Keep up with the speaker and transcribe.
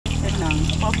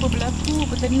apa-apa berlaku,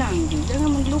 bertenang je.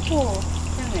 Jangan menggelupur.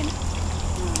 Jangan.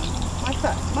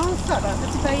 Masak lah.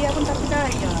 Kasi saya pun tak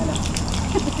percaya lah.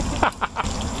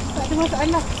 Tak ada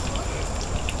masalah.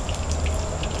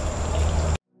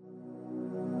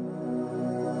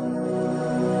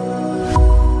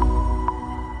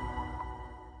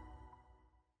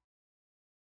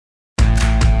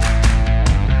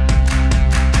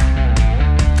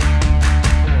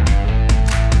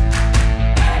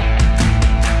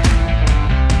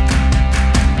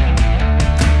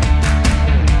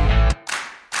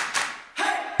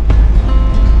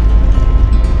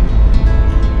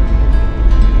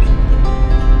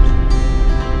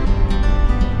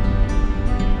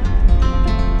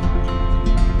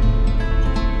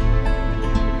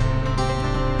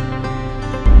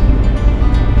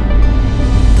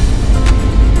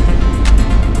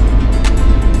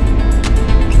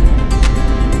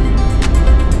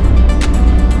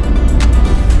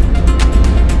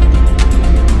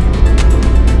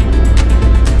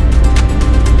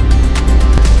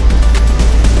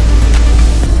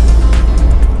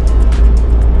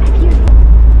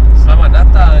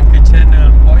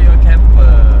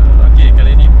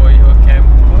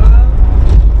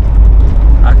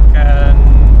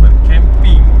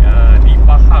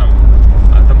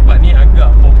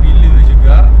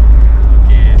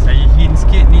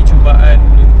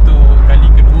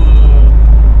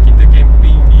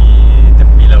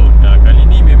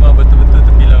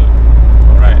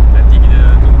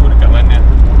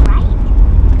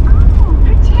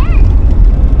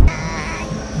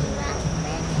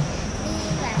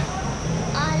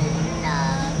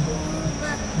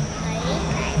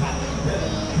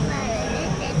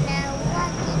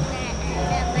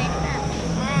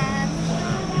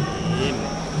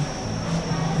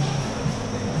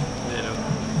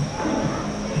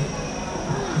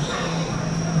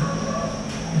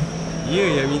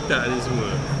 Dia yang minta ni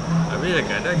semua. Habis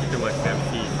kadang kita makan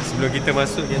feed. Sebelum kita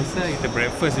masuk campsite, kita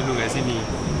breakfast dulu kat sini.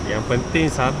 Yang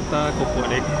penting sata kopok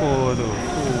dekor tu.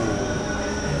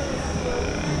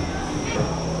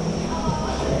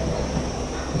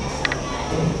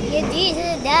 Jadi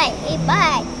sedap,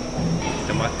 hebat.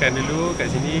 Kita makan dulu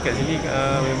kat sini.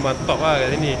 Memang top lah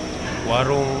kat sini.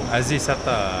 Warung Aziz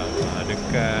Sata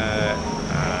dekat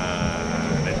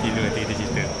nanti kita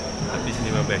cerita. Tapi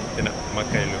sini memang best. Kita nak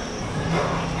makan dulu.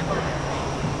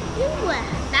 2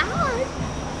 tahun.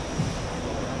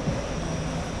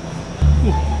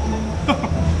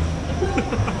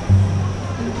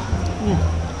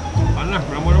 Panas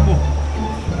rambut-rambut.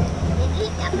 Jadi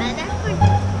tak panas pun.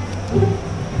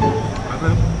 Apa?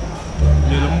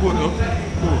 Dia lembut tu.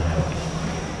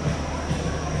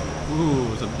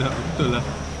 Sedap betul lah.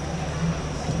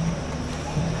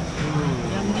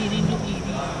 Yang dirindui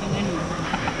dengan ni.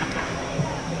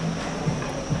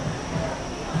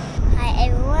 Hai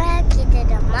everyone, kita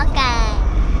dah makan.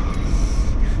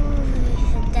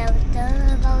 Sedap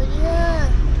betul bau dia.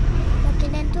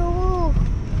 Makanan tu.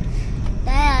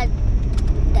 Dah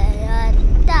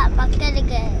tak makan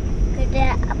dekat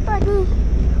kedai apa ni?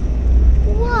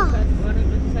 Wah.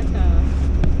 Warung Aziz Sata.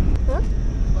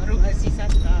 Warung Aziz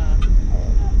Sata.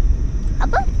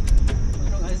 Apa?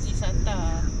 Warung Aziz Sata.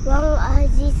 Warung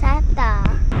Aziz Sata.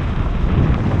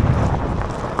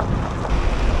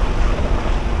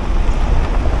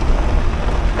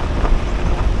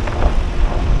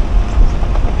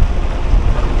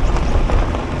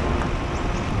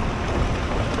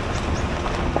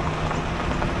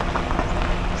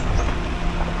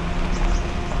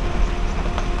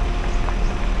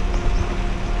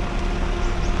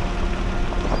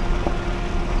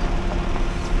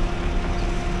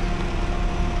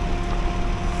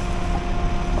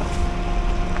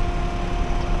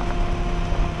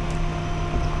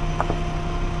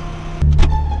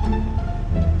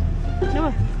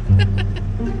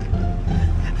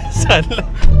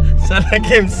 Salah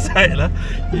campsite lah.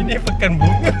 Ini pekan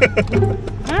bunga.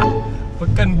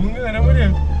 Pekan bunga nama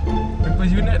dia. Lepas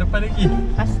unit depan lagi.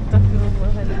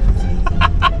 Astagfirullahaladzim.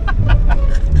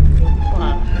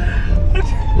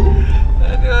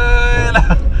 Aduh lah.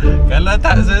 Kalau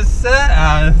tak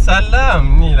sesat,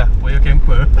 salam. Ni lah POYO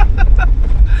camper.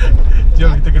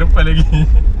 Jom kita ke depan lagi.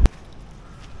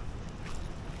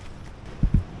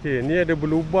 Okay, ni ada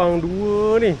berlubang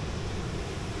 2 ni.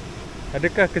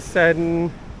 Adakah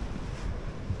kesan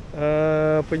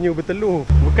penyu bertelur?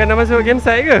 Bukan dah masuk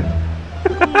campsite ke?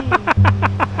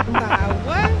 Tak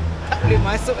awal, tak boleh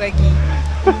masuk lagi.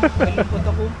 Perlu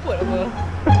potong rumput apa.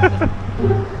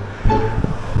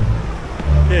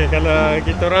 Okay, kalau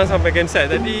kita orang sampai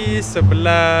campsite tadi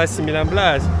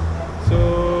 11.19. So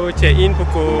check in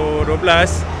pukul 12.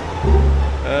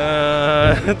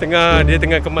 Dia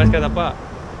tengah kemaskan tapak.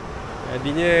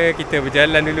 Jadinya kita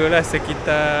berjalan dululah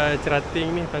sekitar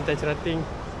Cherating ni, pantai Cherating.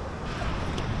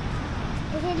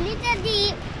 It's a little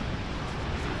deep.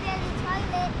 There's a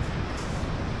toilet.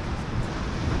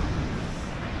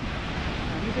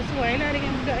 Ni sesuai lah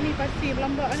dengan budak ni, pasir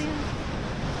berlambak ni.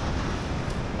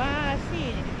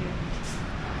 Pasir je dia.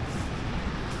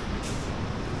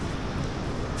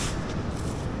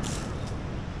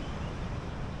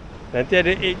 Nanti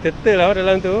ada egg turtle lah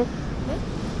dalam tu.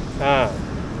 Ha.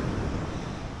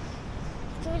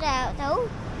 Sudah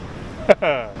tahu?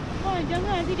 Oh,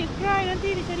 jangan nanti dia cry,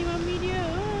 nanti dia cari mami dia.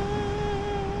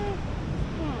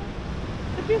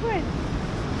 Tapi kan?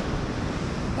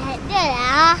 Tak ada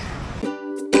lah.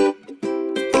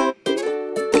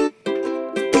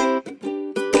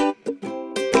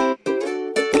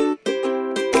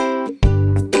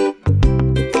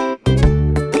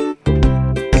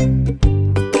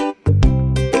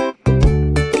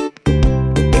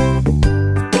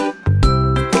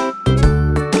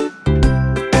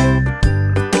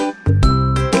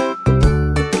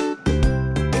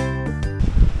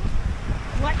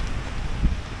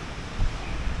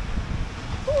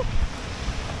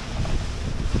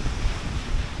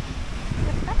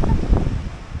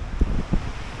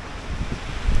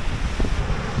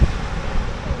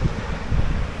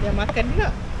 Dia makan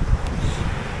juga.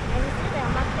 Aku dah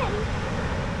makan.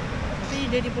 Tapi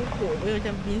dia dipokok. Dia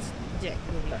macam beans jack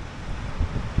tu pula.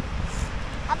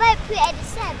 Apa I put at the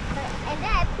sand and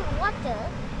then I put water.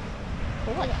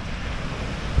 For what?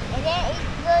 And then it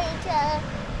go into a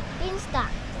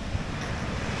beanstalk.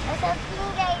 Or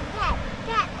something like that.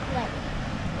 That one.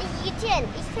 You turn.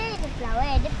 It turn into flower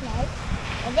and the plant.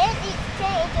 And then it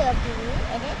turn into a bean.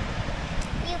 And then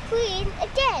you put in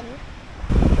again.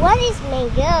 One is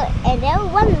mango. And then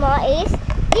one more is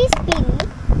this bean.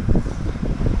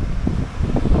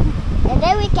 And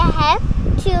then we can have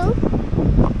two.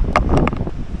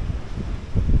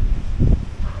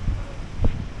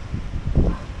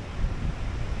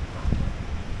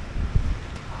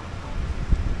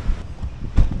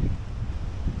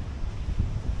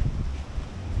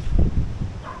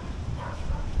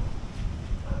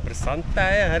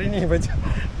 Bersantai hari ni,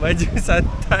 baju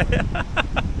santai.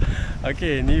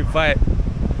 Okey, ni vibe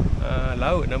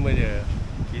laut nama dia.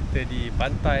 Kita di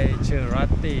pantai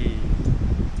Cherating.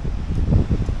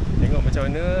 Tengok macam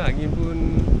mana, angin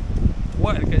pun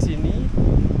kuat dekat sini.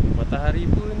 Matahari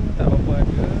pun tak berapa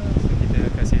ada. So kita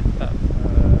akan set up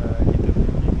kita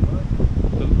punya khemah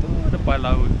betul-betul depan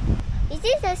laut. Is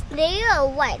this a snail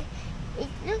or what? It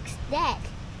looks dead.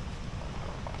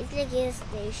 It's like a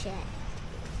station.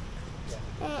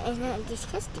 It's not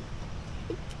disgusting.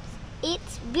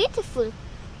 It's beautiful.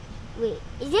 Wait,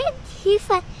 is it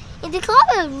different? Is it called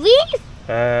a reef?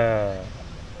 Yay.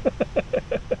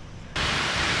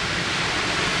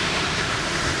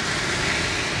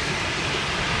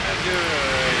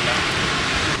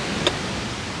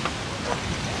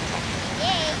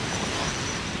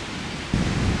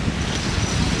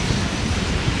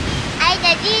 I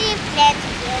tadi ni plant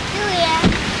tu ya.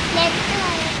 Plant tu.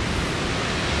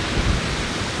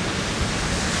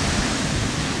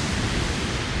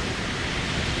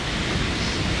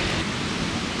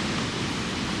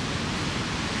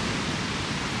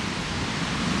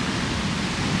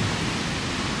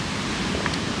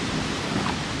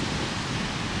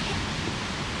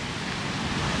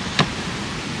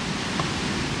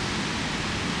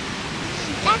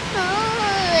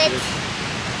 Takut.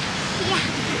 Ya.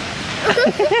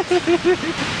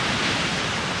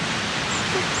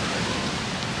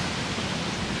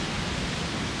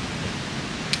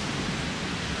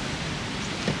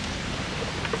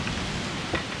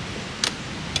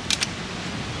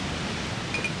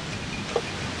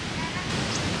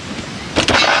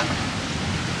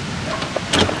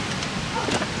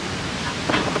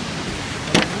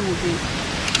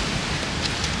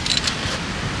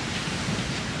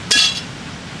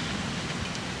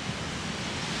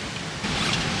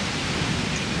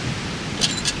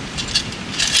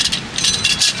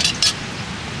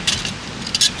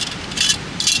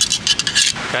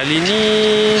 Kali ni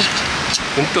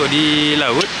untuk di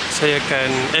laut saya akan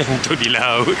untuk di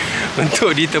laut,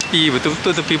 untuk di tepi,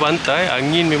 betul-betul tepi pantai,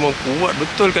 angin memang kuat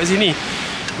betul kat sini.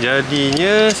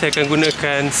 Jadinya saya akan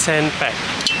gunakan sand pack.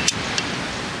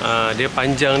 Dia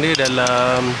panjang dia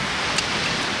dalam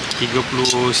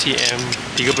 30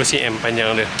 cm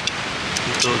panjang dia.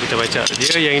 Untuk kita baca.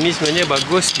 Dia yang ini sebenarnya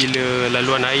bagus bila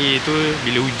laluan air tu,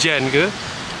 bila hujan ke,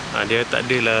 dia tak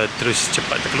adalah terus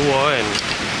cepat terkeluar kan.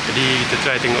 Jadi kita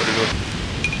try tengok dulu.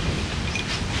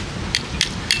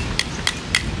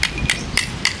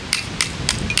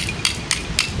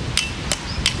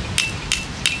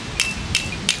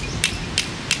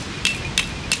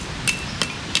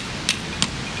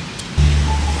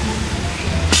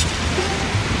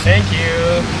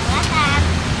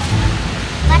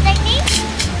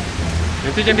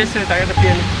 Itu yang biasa, tak ada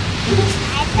tepian ni.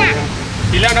 Ada.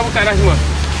 Hilang dah buka dah semua.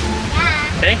 Ya.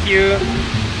 Thank you.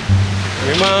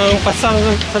 Memang pasang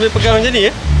sambil pegang macam ni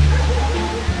ya?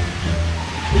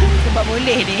 Sebab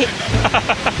boleh dek.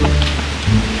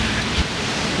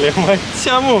 Lain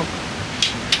macam tu.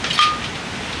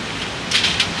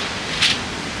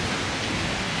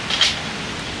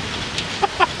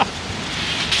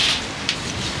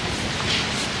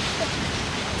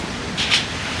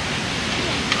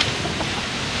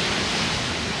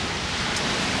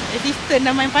 Assistant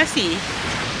dah main pasir.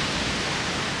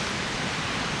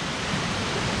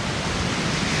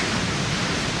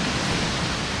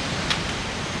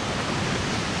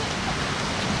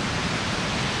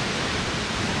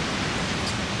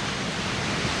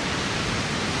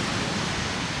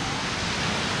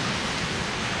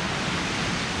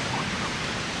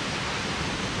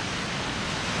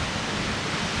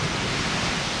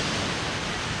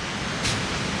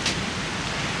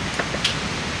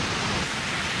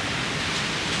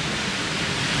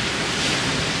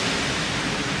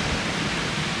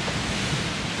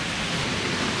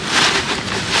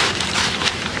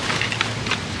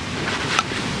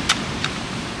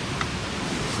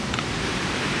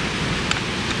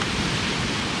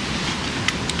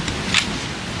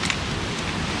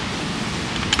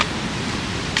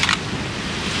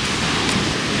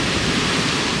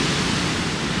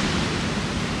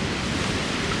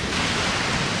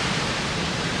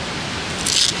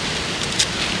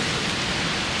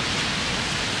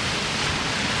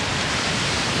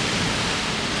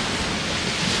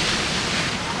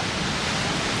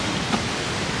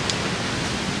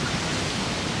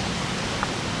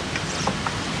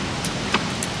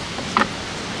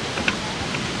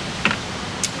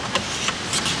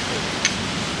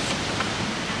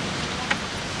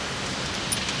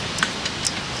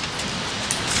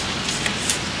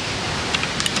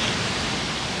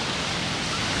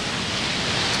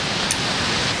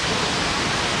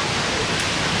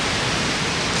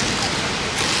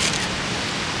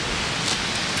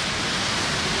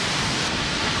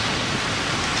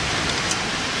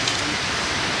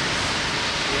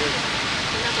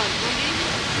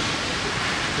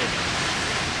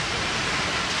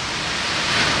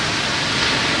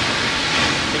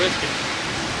 Terus sikit.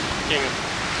 Okey.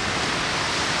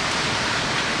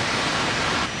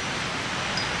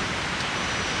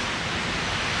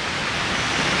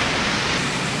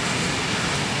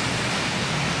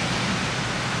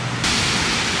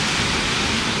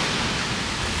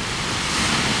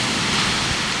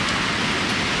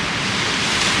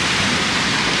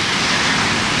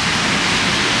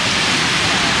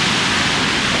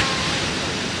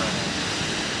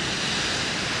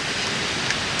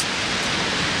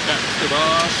 Itu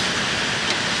bos.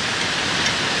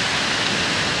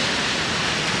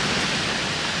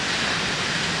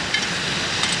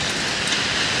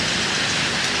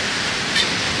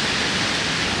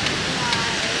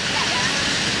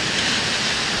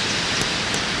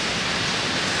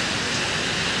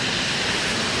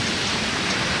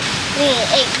 Ni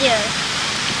egg dia.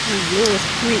 Yo,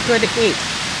 sweet tu ada egg.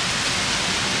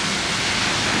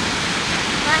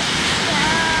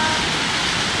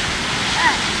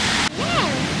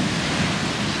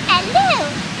 Hello,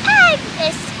 I'm a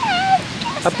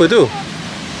circus. Apa tu?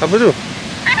 Apa tu?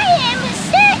 I am a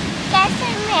circus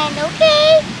man,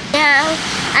 okay? Yang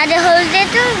ada holder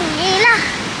tu ni lah.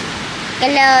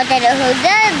 Kalau tak ada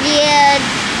holder, dia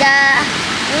dah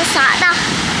rusak dah.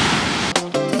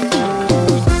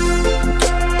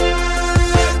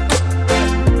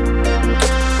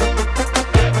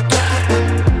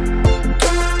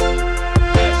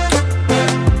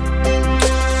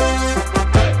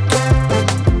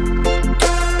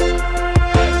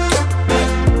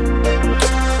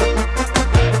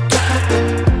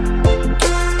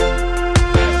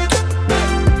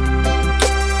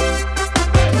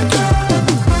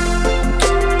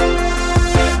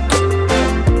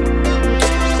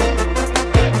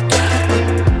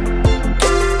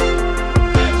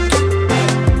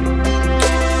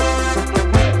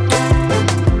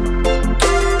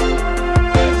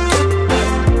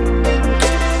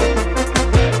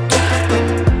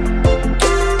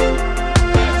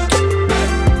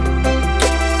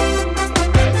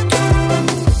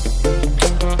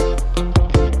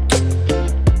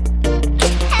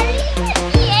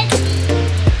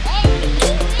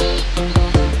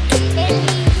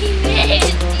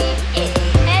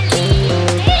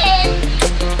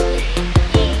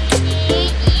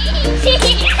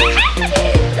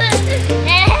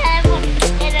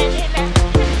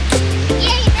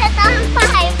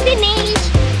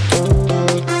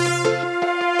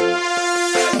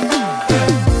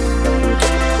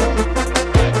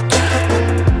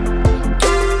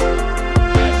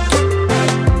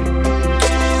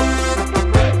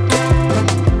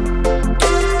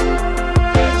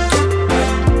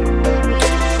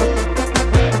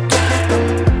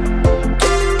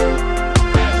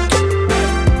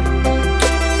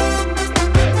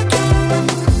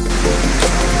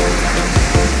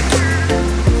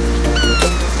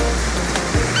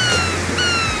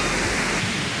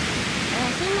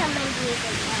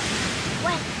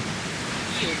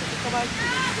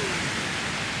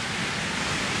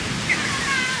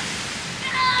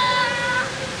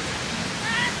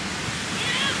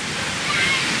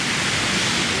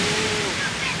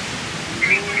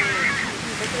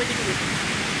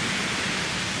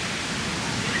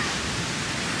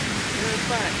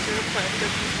 Cepat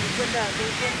turun dah.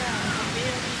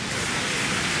 Ambil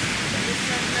dari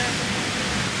sana.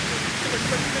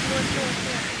 Turun.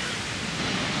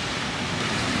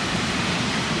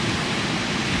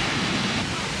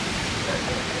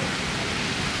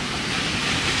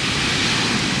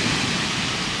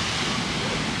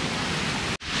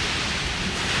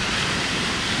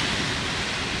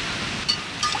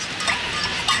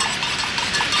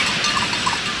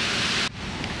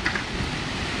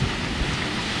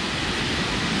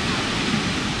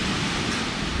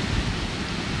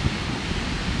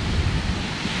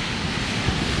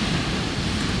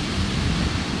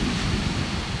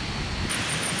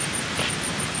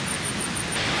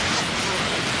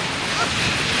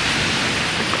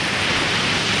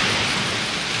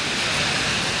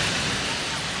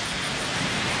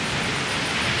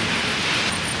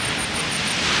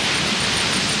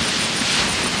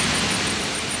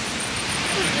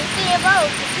 Bau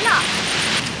pula.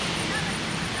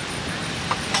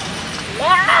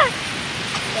 Dah.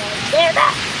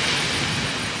 Dah.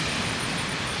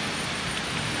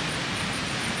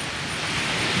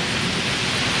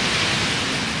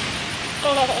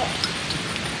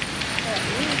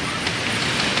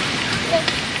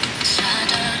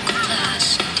 Sadar ku tak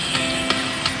sendiri,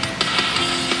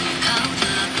 kau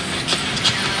tak pergi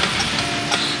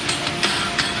jauh,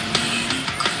 tinggalkan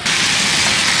diriku.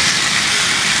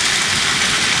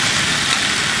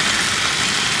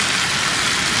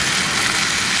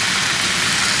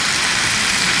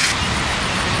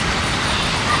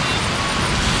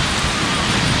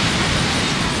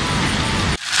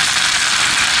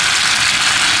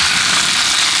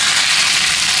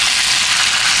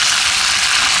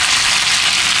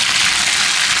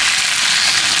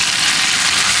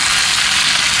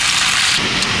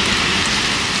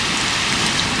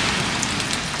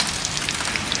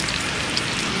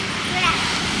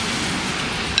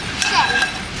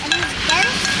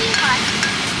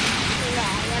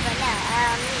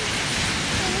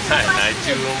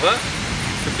 Laju rumah.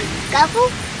 Kafu.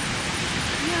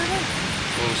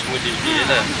 Oh, semua dip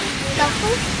lah.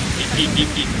 Kafu. Dip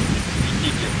je.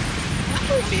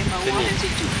 Ambil mawar yang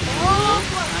sejuk.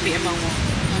 Ambil mawar.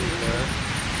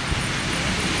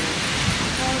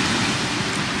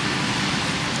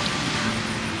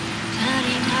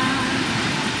 Teringat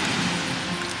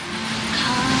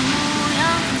kamu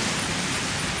yang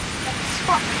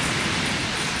Spot.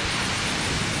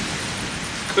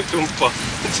 Kau tumpah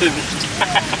macam ni.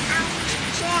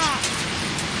 Check.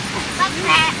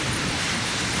 Backpack.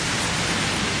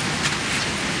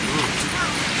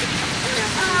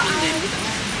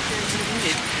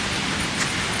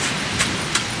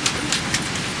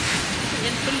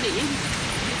 Yang pelik ni.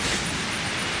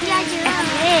 Dia je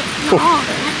ambil.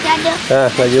 Nanti ada.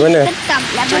 Lagi mana? Tetap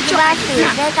lah batu-batu.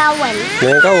 Dia kawan.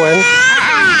 Dengan kawan?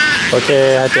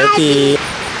 Okey, hati-hati.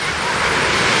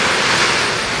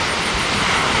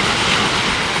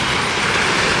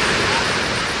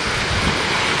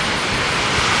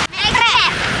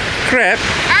 Crab?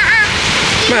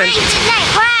 Man. Like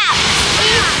crab.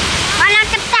 Warna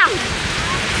ketang.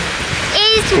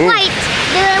 Is white.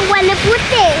 Dia warna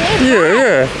putih.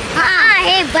 Ya.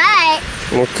 Hebat.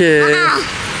 Okey.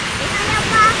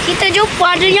 Kita jumpa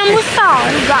ada yang besar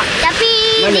juga. Tapi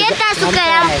dia tak suka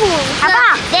lampu.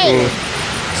 Apa? Dek.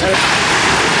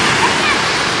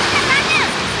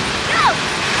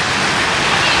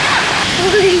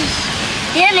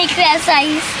 Dia ni crab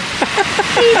saiz.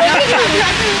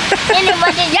 Ini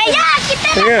macam ya kita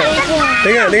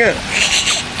Tengok.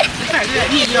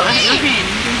 Ni your hand.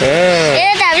 Dia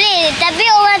tak boleh. Tapi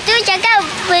orang tu cakap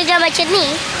pegang macam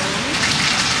ni.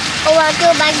 Orang tu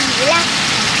bagilah.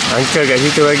 Uncle kat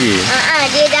situ bagi.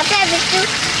 Dia dapat habis tu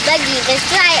bagi. Lepas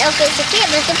tu I okey sikit.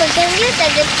 Lepas tu pegang dia tak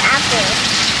ada apa.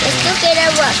 Lepas tu kena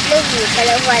buat lagi.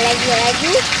 Kalau buat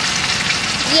lagi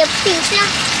dia pinch lah.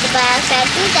 Sebab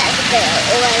satu tak suka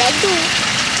orang laju.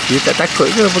 Dia tak takut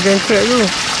ke pegang crab tu?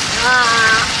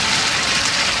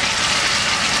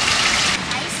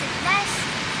 Saya 11,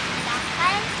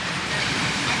 8,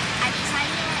 adik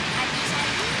saya, saya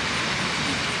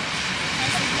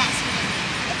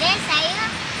 11. Dan saya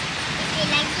fikir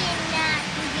lagi nak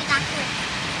 7 tahun.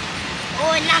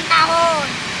 Oh, 6 tahun.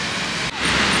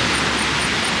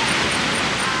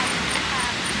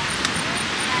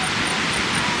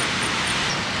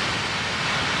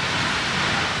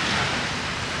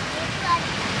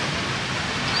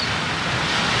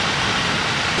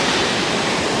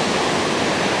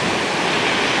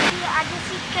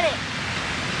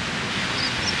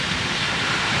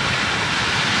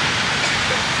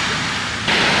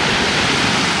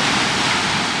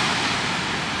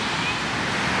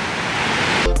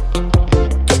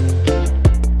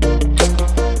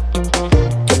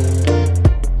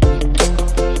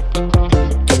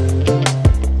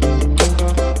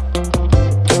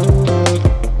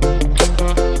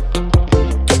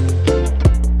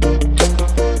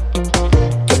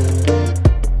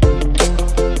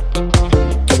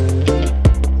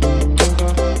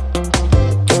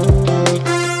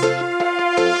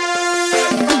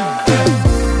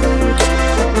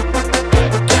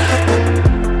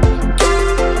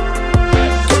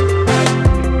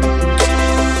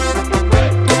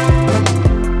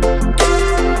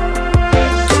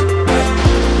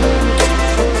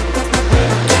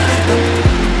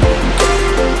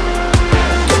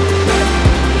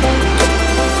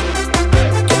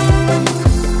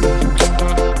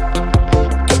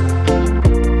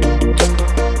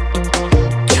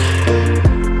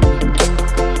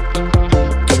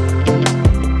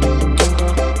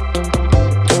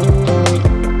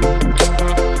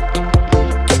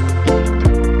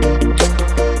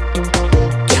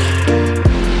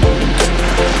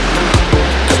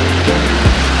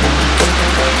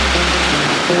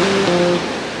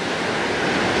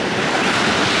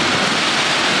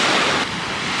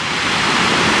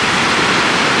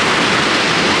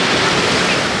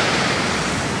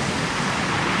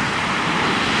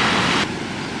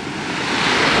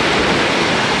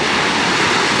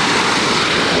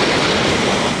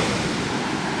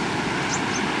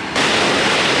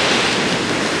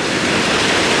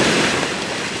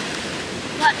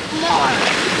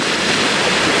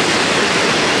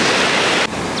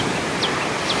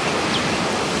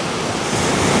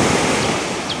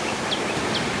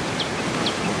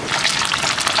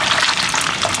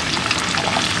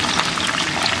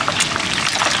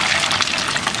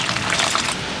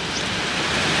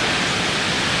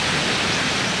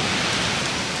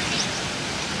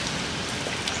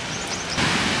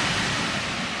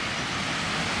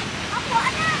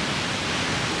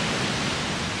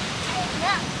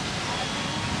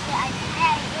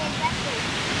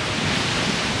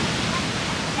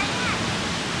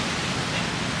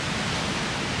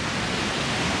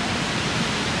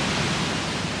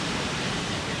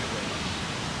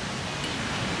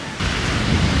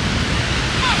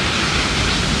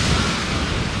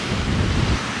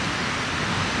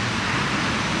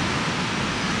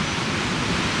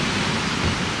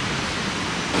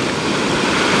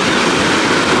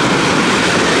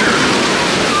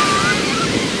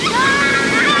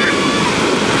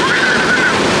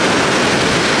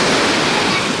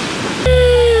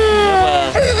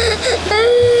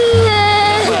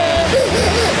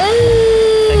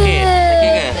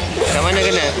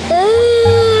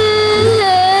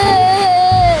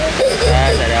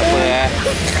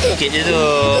 Sikit je tu.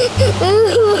 Sikit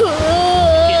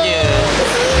je.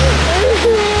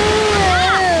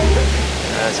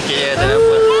 Sikit je, tak ada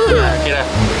apa. Okey dah.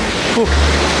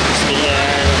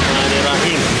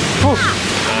 Bismillahirrahmanirrahim.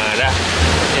 Dah.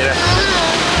 Okey dah.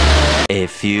 A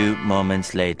few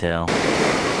moments later.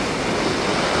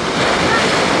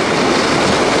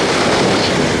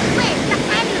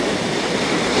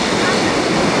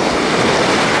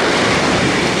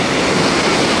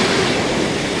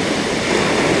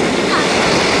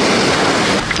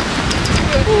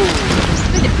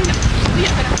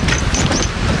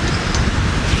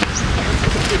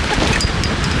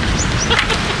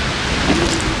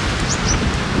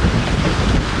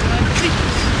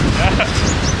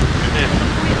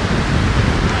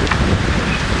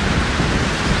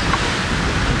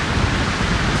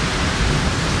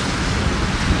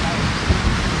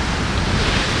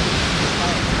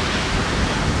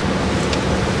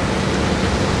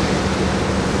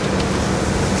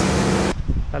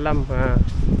 Salam.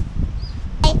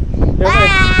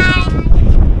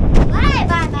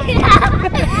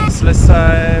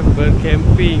 Selesai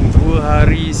bercamping 2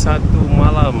 hari 1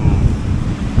 malam.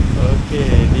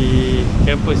 Okey, di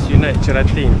kampus Naik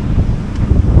Cherating.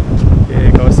 Okey,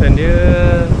 kawasan dia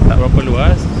tak berapa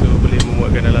luas, so boleh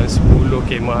memuatkan dalam 10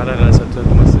 khemah lah dalam satu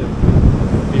masa.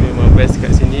 Tapi memang best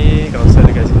kat sini, kawasan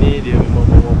dekat sini dia memang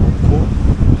bawah pokok.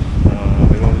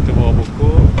 Memang betul bawah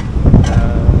pokok.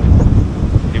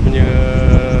 Dia punya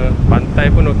pantai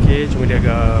pun okey, cuma dia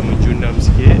agak menjunam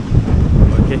sikit.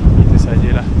 Okey, itu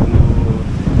sajalah. Tunggu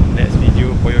next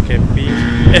video POYO camping.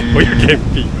 POYO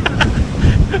camping.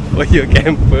 POYO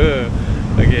camper.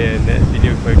 Okay, next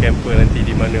video POYO camper nanti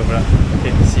di mana pula.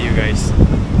 Okay, see you guys.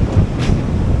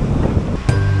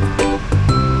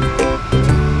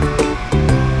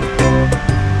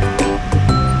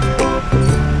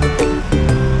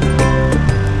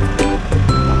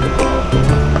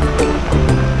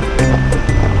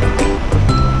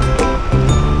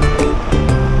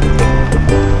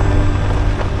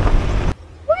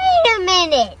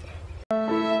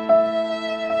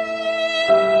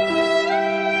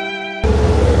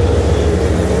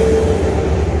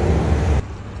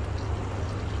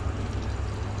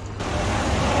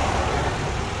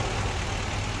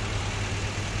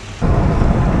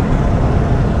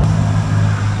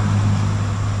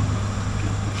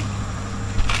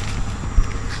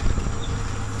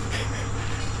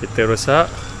 Kereta rosak,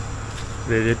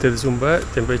 radiator tersumbat,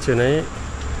 temperature naik.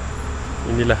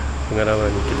 Inilah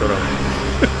pengalaman kita orang.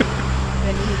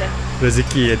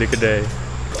 Rezeki ada kedai.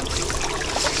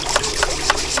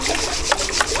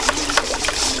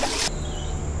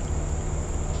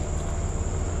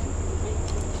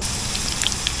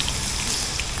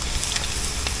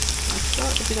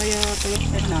 Masak tapi kaya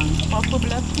tenang. Apa-apa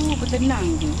berlaku,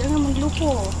 bertenang je. Jangan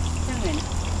menggelupur. Jangan.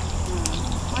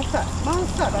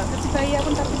 Masak lah. Kasih saya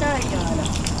pun tak percaya lah.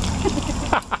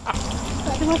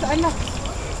 Tak ada masalah.